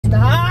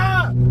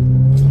stop.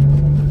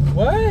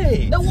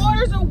 Wait. The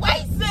waters are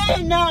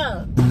wasting.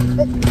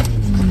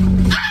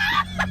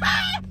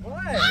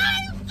 What?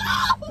 Go.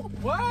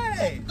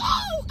 What? Go.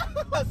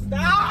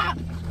 Stop.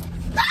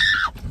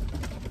 Stop.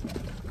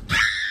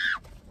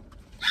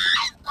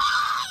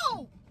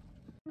 Go.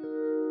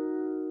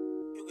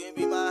 You can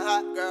be my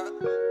hot girl.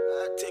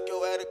 I take you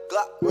at a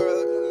Glock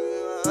world. You can be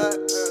my hot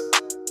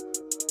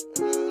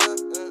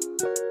girl.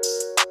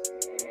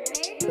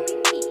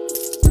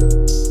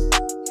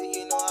 Yeah,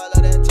 you know I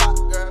love that top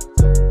girl.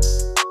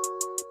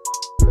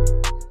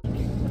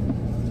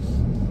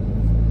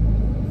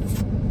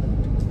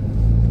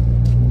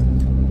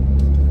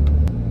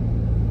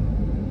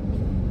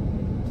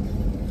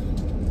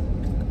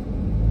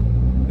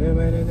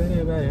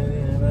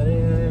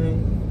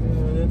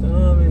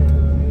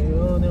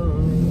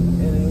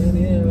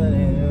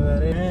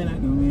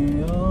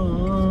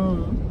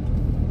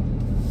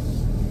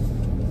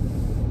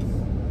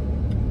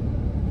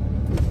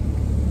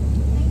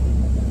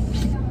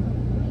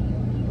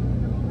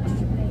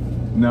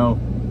 No.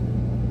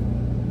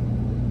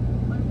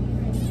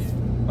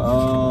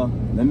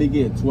 Let me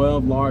get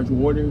 12 large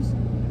waters.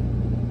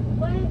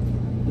 What?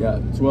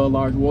 Yeah, 12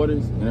 large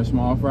waters and a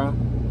small fry.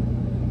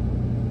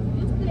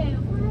 You said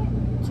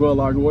what? 12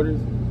 large waters?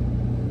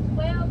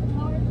 12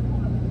 large waters.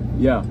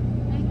 Yeah.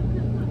 And you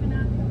couldn't come and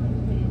out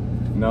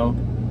No.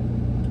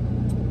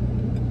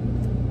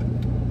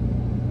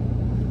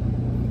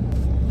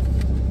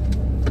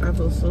 I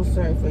feel so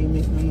sorry for you,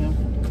 Miss Ma'am.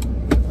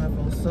 I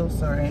feel so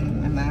sorry,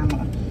 and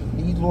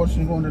these waters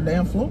should go on the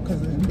damn floor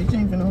because this bitch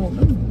ain't finna hold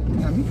them.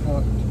 Got me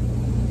fucked.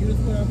 You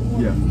just put out the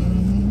water? Yeah.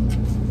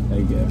 Mm-hmm. There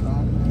you go.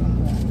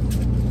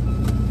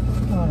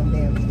 Oh, them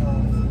damn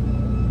straws.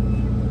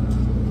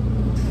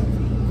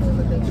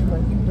 Look at you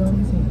like you done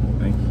as hell.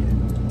 Thank you.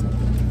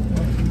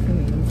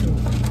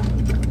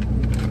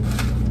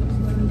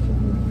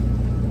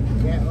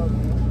 Yeah,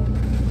 okay.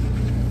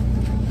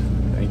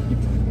 Thank you.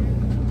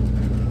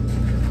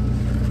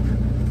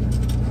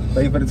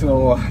 Thank you for the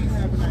 12 water.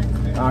 Have a nice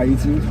day. All right, you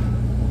too.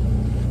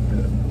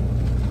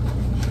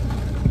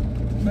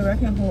 But I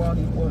can't hold all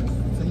these waters.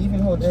 So you can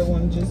hold that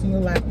one just in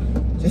your lap.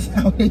 Just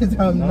how it is.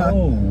 I'm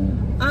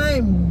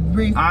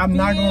refused. I'm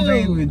not gonna be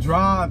able to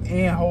drive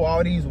and hold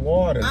all these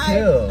waters.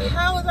 Chill.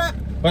 How is that?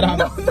 But I'm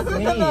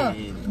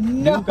saying,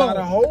 you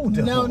gotta hold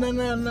them.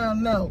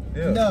 No.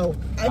 Yeah. No.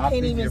 I I'll can't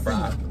fix even your see.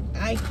 fry.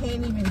 I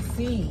can't even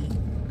see.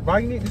 Why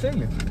you need to see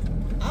it?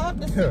 I have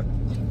to see.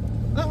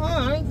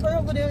 I ain't put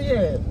over there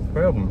yet.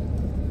 Problem.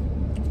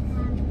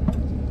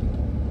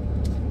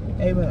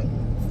 Hey, man.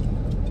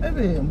 Hey,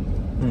 man.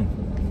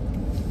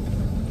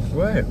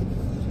 What?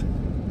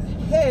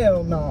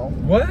 Hell no.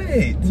 What?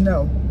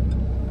 No.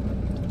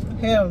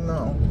 Hell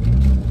no.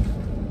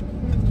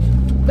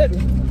 Baby,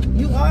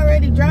 you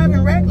already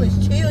driving reckless.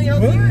 Chill. You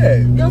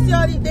don't see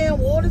all these damn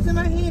waters in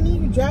my hand and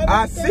you driving.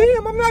 I see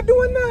them. I'm not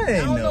doing nothing.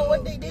 I don't know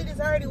what they did. It's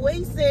already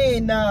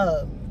wasting.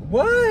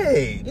 What?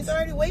 It's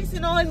already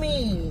wasting on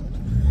me.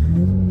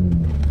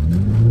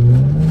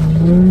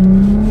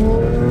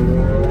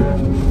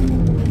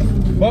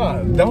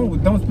 Bob,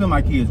 don't spill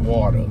my kids'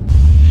 water.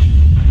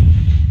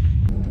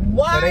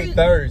 Why? They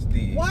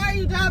thirsty. Why are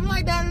you driving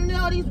like that and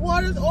all these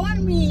waters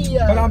on me?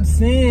 But I'm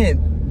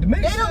saying,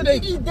 make they sure don't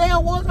need these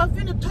damn waters. I'm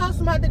finna toss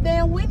them out the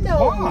damn window.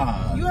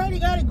 Why? You already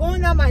got it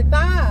going down my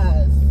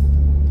thighs.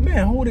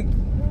 Man, hold it.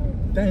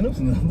 Dang,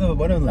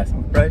 them like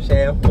some fresh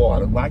ass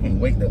water. But I can't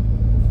wait though.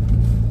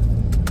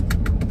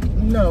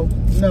 No.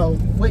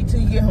 Wait till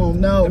you get home.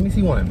 No. Let me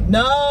see one.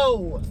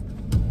 No.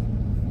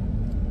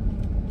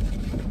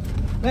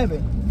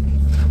 Baby.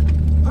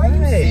 Are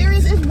you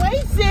serious? It's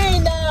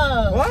wasting.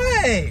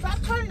 What? Stop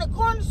turning the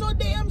corner so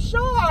damn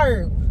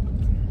sharp.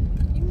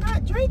 You're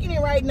not drinking it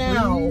right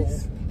now.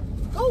 Please?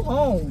 Go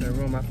home. I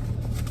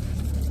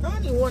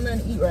don't even want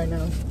nothing to eat right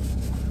now.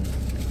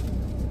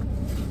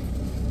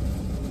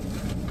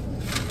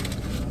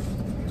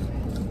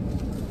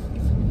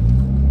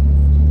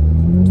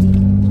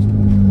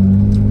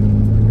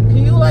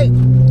 Can you like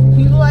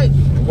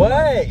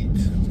What?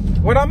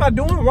 What am I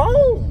doing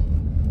wrong?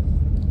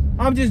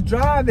 I'm just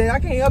driving. I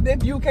can't help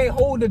if you can't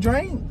hold the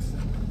drinks.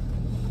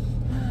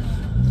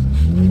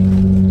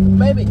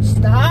 Baby,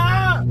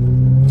 stop.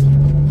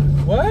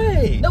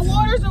 What? The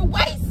waters are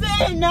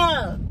wasting.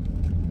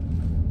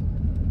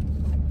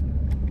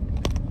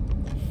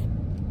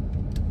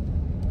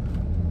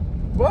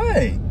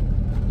 What?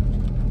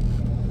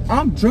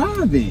 I'm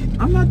driving.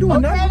 I'm not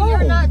doing nothing wrong.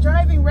 You're not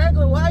driving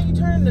regular. Why are you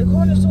turning the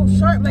corner so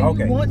sharp? Like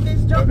you want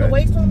this junk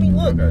away from me?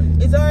 Look,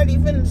 it's already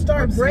finna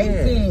start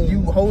breaking.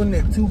 You holding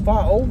it too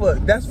far over.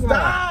 That's why.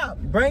 Stop.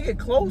 Bring it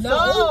closer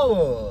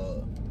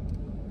over.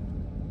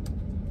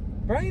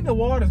 Bring the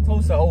waters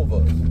closer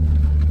over.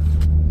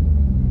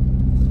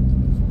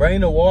 Bring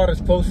the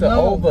waters closer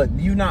over.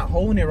 You're not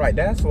holding it right.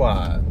 That's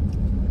why.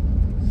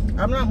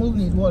 I'm not moving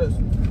these waters.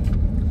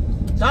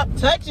 Stop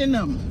touching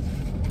them.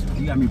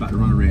 You got me about to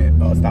run a red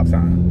stop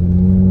sign.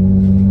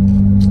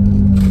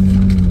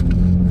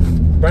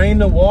 Bring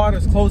the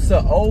waters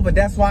closer over.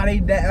 That's why they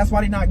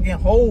not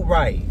getting hold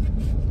right.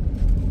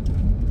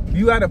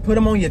 You gotta put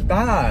them on your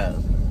thighs.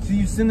 See,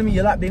 you send them in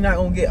your lap, they're not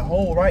gonna get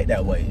whole right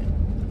that way.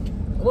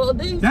 Well,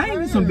 these That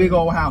ain't some big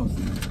old houses.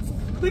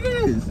 Look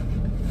at this.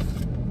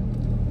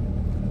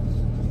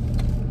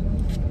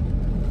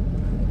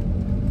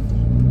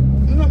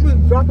 I'm not gonna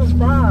drop his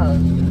fries.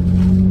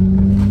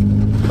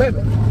 Baby.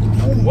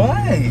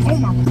 What? Oh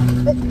my.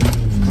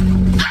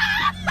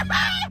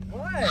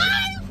 What?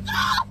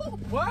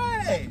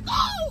 What?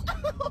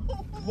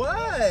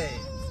 What?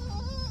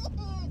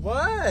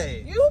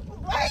 What? You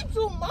play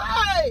too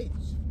much.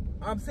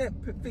 I'm saying,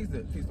 fix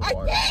the I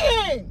water.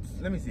 can't.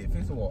 Let me see it.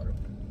 Fix the water.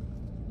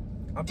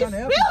 I'm It's trying to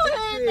help you fix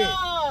spilling it.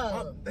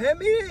 up. Hand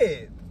me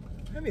it.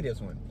 Hand me this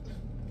one.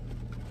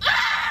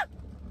 Ah!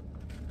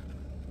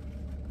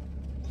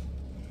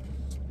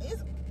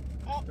 It's,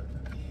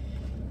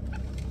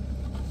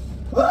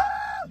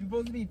 You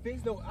supposed to be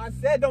fixed though. I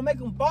said don't make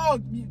them fall.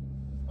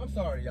 I'm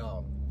sorry,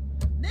 y'all.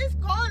 This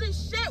cold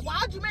as shit.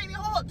 Why'd you make me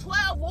hold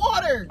 12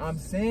 waters? I'm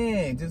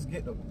saying just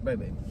get the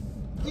baby.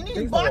 And fix these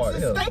the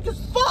boxes water, stink as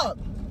fuck.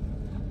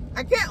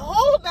 I can't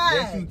hold that.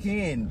 Yes, you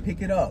can.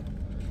 Pick it up.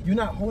 You're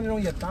not holding it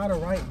on your thigh the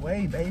right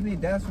way, baby.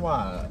 That's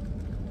why.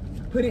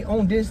 Put it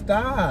on this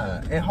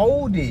thigh and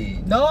hold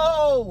it.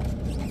 No.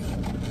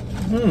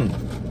 Hmm.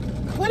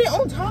 Put it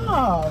on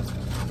top.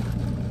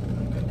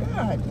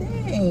 God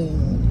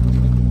dang.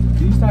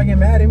 Do you start getting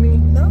mad at me?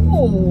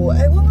 No.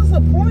 Hey, what was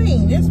the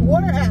point? There's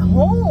water at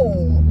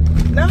home.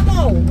 Now I'm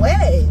all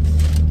wet.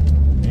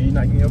 And you're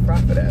not getting your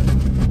profit for that.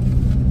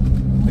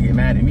 You get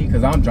mad at me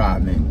because I'm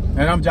driving.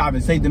 And I'm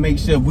driving safe to make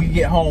sure we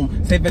get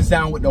home safe and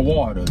sound with the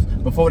waters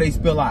before they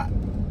spill out.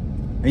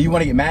 And you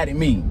want to get mad at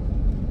me.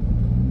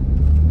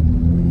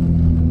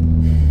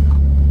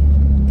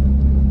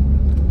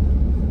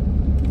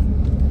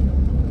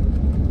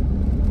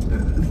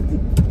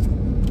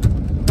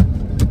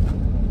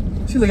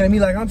 She looking at me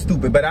like I'm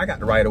stupid, but I got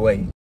the right of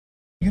way.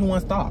 You don't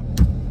want to stop.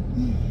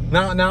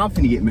 Now I'm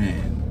finna get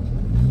mad.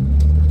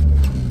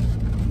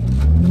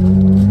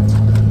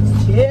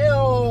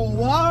 Chill.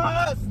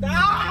 What?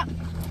 Stop.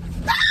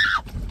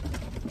 Stop.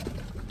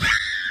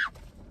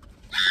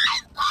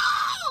 Let's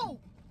go.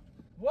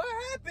 What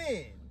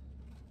happened?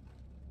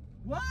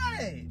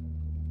 What?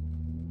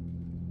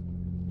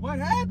 What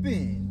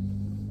happened?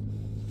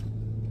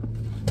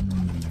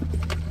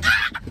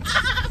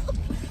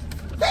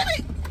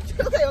 Baby.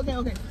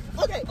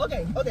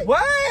 Okay.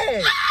 What?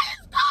 It's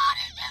cold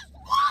and it's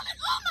falling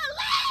on my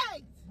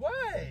legs.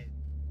 What?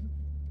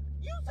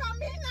 You told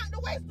me not to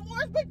waste the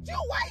words, but you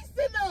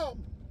wasting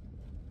them.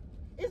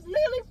 It's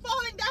literally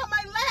falling down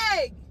my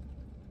leg.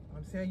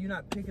 I'm saying you're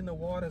not picking the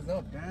waters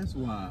up. That's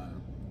why.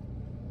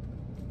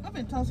 I've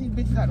been tossing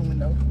these bitches out the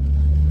window.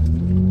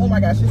 Oh my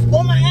gosh, it's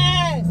on my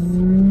ass.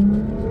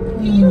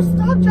 Can you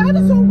stop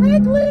driving so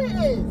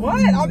reckless?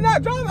 What? I'm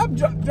not driving. I'm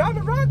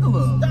driving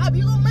regular. Stop,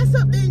 you gonna mess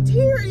up the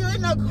interior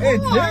in the car.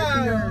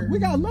 Interior? We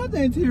got love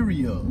the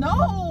interior.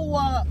 No.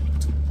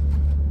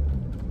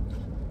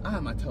 I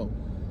have my toe.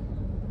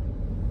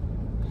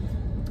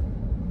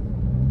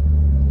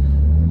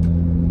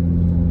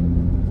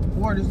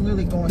 Water's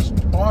literally going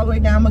all the way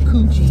down my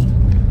coochie,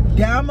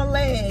 down my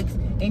legs,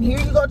 and here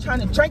you go trying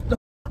to drink the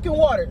fucking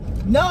water.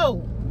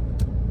 No.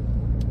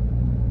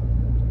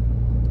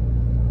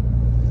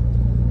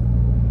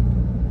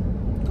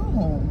 Go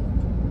home.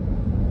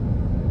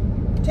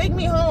 Take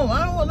me home.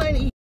 I don't want nothing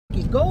to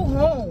eat. Go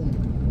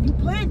home. You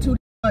playing too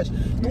much.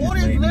 The water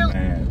is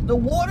literally. The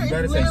water is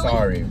literally. You better say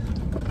sorry.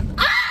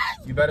 Ah!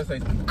 You better say.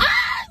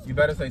 Ah! You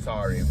better say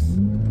sorry.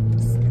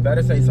 You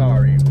better say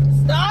sorry.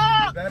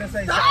 Stop! You better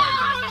say Stop!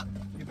 sorry.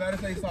 You better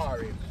say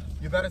sorry.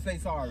 You better say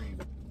sorry.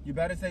 You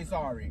better say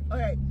sorry.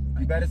 Okay.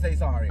 You better say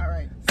sorry. All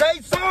right. Say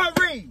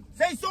sorry.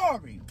 Say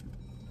sorry.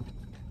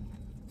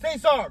 Say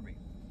sorry.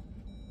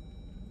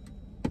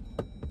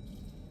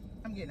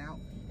 I'm getting out.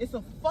 It's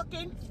a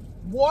fucking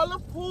wall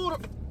of pool.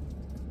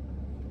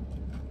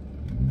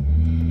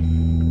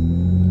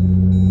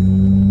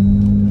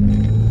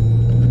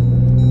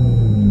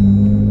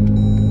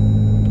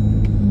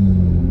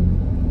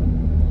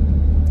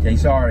 Say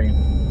sorry.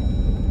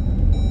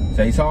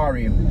 Say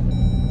sorry.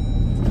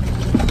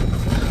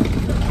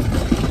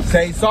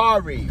 Say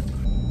sorry.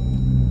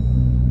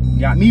 You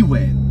got me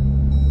wet.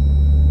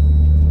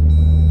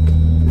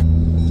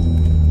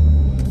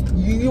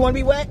 You want to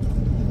be wet?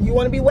 You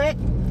want to be wet?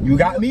 You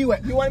got me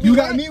wet. You want to be You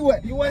wet? got me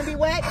wet. You want to be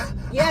wet?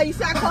 Yeah, you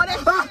see I called that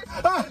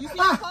shit? You see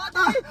I called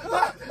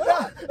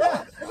that?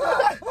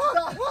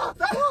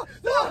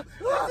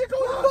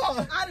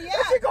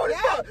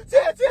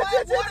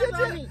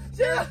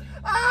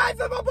 It's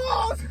in my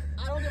balls.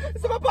 I don't give a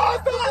It's in my balls.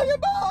 Stop. Your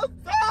balls.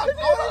 Stop.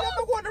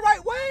 I'm going the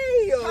right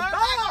way. Turn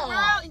back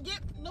around and get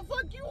the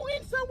fuck you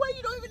in somewhere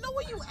you don't even know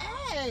where you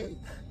at.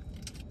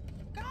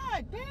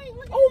 God dang.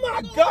 Look at Oh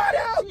my this God,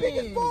 little how big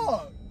shit. as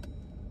fuck.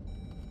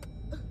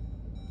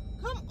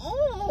 Come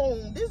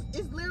on. This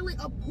is literally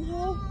a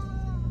pool.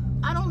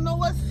 I don't know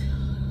what's...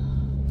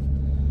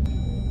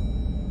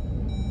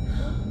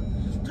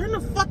 Turn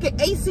the fucking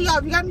AC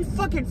off. You got me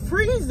fucking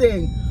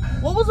freezing.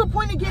 What was the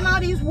point of getting out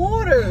of these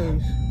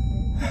waters?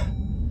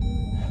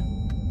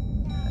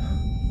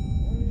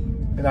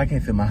 But I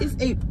can't feel my. It's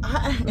a,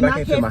 and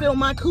I can't feel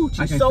my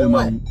coochie. So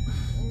what?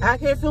 I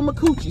can't feel my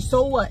coochie.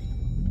 So what?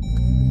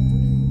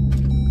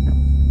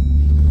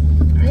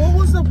 What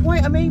was the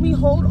point? I made me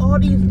hold all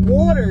these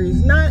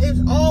waters. Now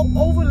it's all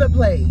over the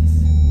place.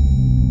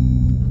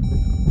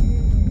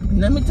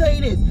 Let me tell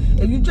you this: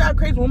 if you drive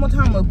crazy one more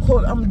time, I'm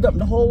gonna dump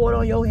the whole water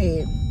on your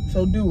head.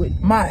 So do it.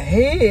 My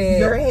head.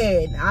 Your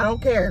head. I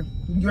don't care.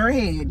 Your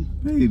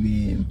head.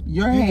 Baby.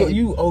 Your head.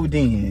 You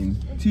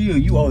ODing. Chill.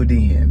 You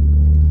ODing.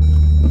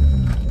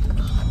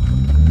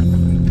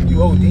 You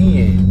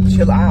ODing.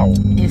 Chill out.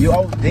 You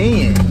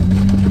ODing.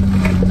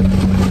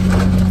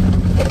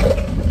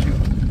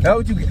 That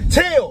what you get?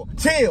 Chill.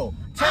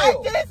 I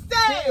just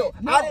said. Chill.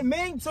 No. I didn't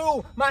mean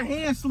to. My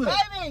hand slipped.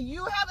 Baby,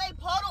 you have a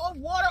puddle of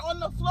water on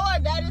the floor.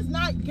 That is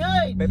not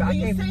good. Baby, I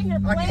you can't. sit here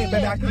playing.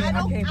 I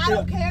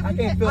can't care. I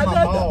can't feel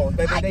my balls,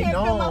 baby. I They can't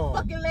feel numb. my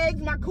fucking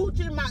legs, my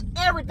coochie, my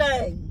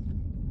everything.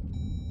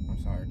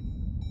 I'm sorry.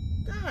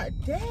 God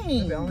dang.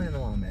 Baby, I don't even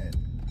know why I'm mad.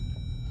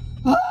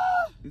 Ah!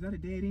 Is that a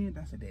dead end?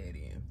 That's a dead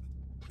end.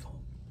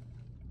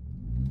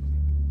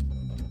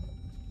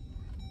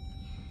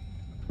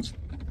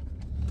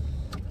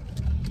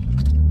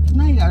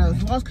 Now you got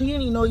us lost because you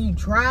didn't even know you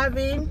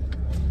driving.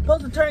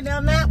 Supposed to turn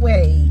down that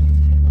way.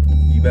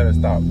 You better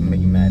stop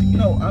making mad again.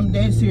 No, I'm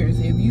dead serious.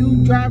 If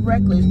you drive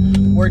reckless,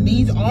 where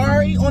these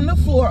already on the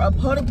floor, a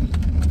puddle.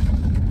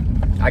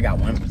 I got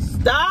one.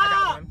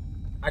 Stop.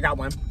 I got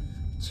one.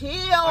 Chill.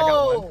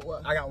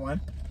 I got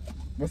one.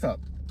 What's up?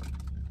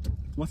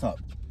 What's up?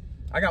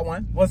 I got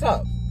one. What's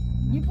up?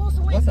 You supposed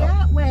to wait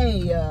that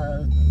way.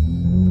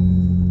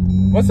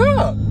 What's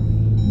up?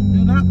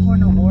 Do not pour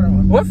no water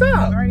on me. What's up?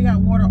 I already got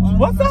water all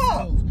What's over my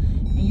up? clothes,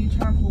 and you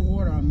trying to pour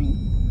water on me.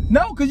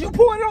 No, because you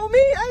poured it on me.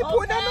 I ain't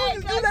pouring that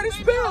on you. You let it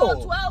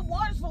spill. 12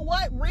 waters for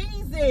what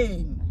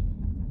reason?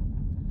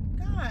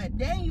 God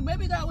dang, you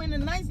baby got in a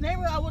nice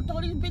neighborhood. I would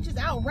throw these bitches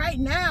out right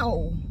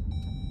now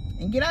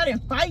and get out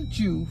and fight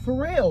you for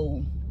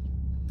real.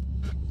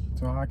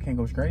 So I can't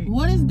go straight.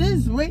 What is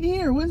this right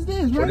here? What's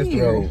this right What is the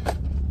here? road?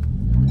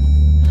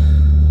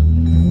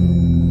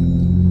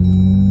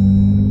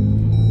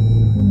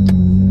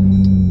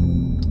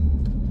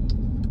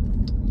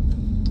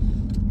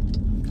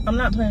 I'm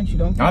not playing with you.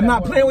 Don't throw I'm that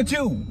not water playing on with me.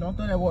 you. Don't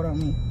throw that water on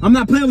me. I'm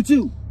not playing with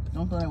you.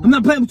 Don't throw that water. I'm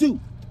not playing with you.